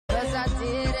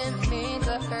didn't mean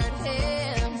to hurt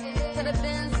him. Could have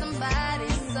been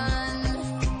somebody's son.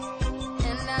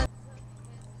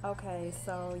 Okay,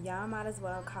 so y'all might as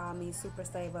well call me Super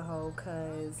Saver Ho,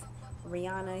 cause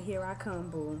Rihanna, here I come,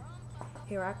 boo.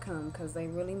 Here I come, cause they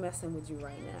really messing with you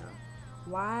right now.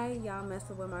 Why y'all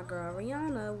messing with my girl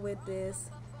Rihanna with this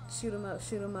shoot 'em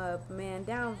up, man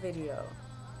down video?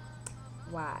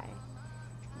 Why?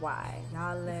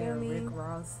 Y'all let Rick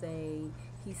Ross say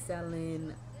he's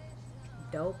selling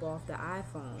dope off the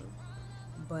iPhone,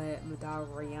 but my dog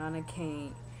Rihanna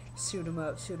can't shoot 'em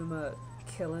up,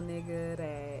 kill a nigga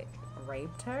that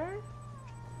raped her?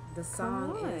 The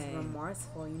song is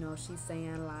remorseful, you know, she's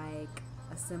saying like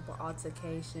a simple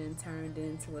altercation turned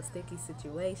into a sticky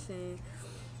situation.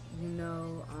 You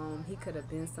know, he could have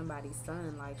been somebody's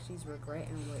son. Like, she's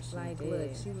regretting what she did.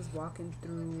 Look, she was walking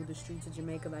through the streets of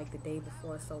Jamaica like the day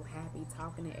before, so happy,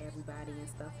 talking to everybody and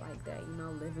stuff like that, you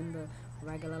know, living the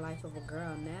regular life of a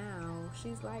girl. Now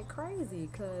she's like crazy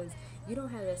because you don't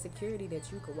have that security that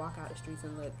you could walk out the streets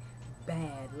and look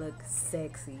bad, look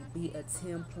sexy, be a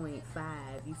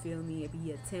 10.5, you feel me?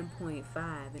 Be a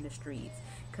 10.5 in the streets,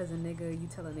 because a nigga, you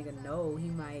tell a nigga no, he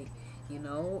might, you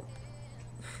know,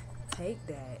 take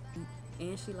that.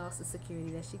 And she lost the security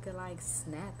that she could like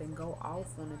snap and go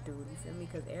off on a dude, you feel me?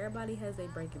 Because everybody has their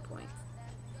breaking points.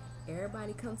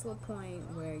 Everybody comes to a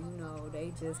point where, you know,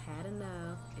 they just had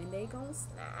enough and they gonna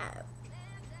snap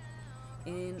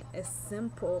in a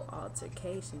simple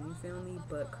altercation, you feel me?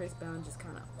 But Chris Brown just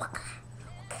kind of,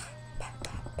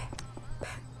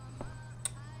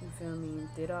 you feel me,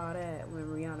 did all that when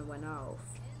Rihanna went off.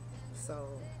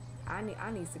 So I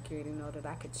need security to know that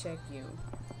I could check you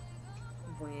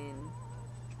when,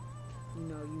 you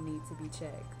know, you need to be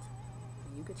checked.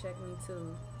 You could check me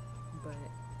too, but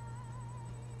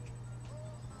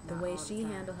the way she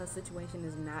handled her situation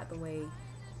is not the way,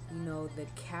 you know, the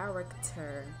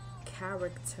character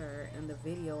in the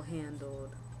video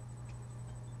handled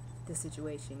the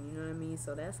situation, you know what I mean?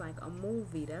 So that's like a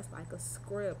movie, that's like a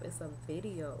script, it's a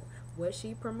video. What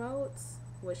she promotes,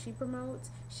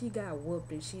 she got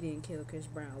whooped and she didn't kill Chris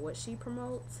Brown. What she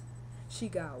promotes, she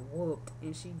got whooped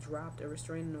and she dropped a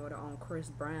restraining order on Chris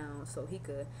Brown so he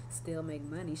could still make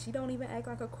money. She don't even act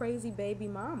like a crazy baby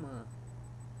mama.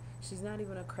 She's not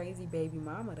even a crazy baby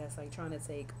mama that's like trying to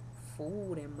take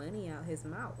food and money out his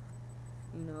mouth.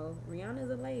 You know, Rihanna's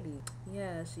a lady.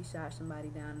 Yeah, she shot somebody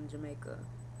down in Jamaica.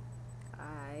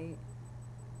 Alright.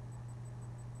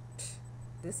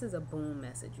 This is a Boom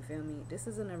message, you feel me? This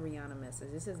isn't a Rihanna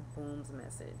message. This is Boom's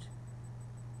message.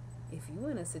 If you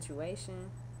in a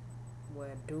situation where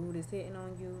a dude is hitting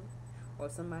on you or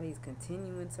somebody's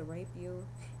continuing to rape you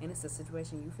and it's a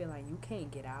situation you feel like you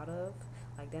can't get out of,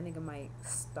 like that nigga might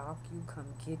stalk you,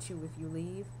 come get you if you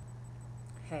leave,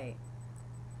 hey,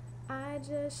 I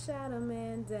just shot a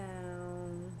man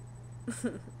down.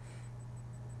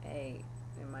 Hey,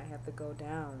 it might have to go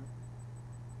down.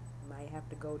 Might have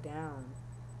to go down.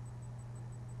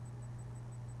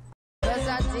 'Cause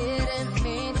I didn't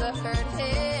mean to hurt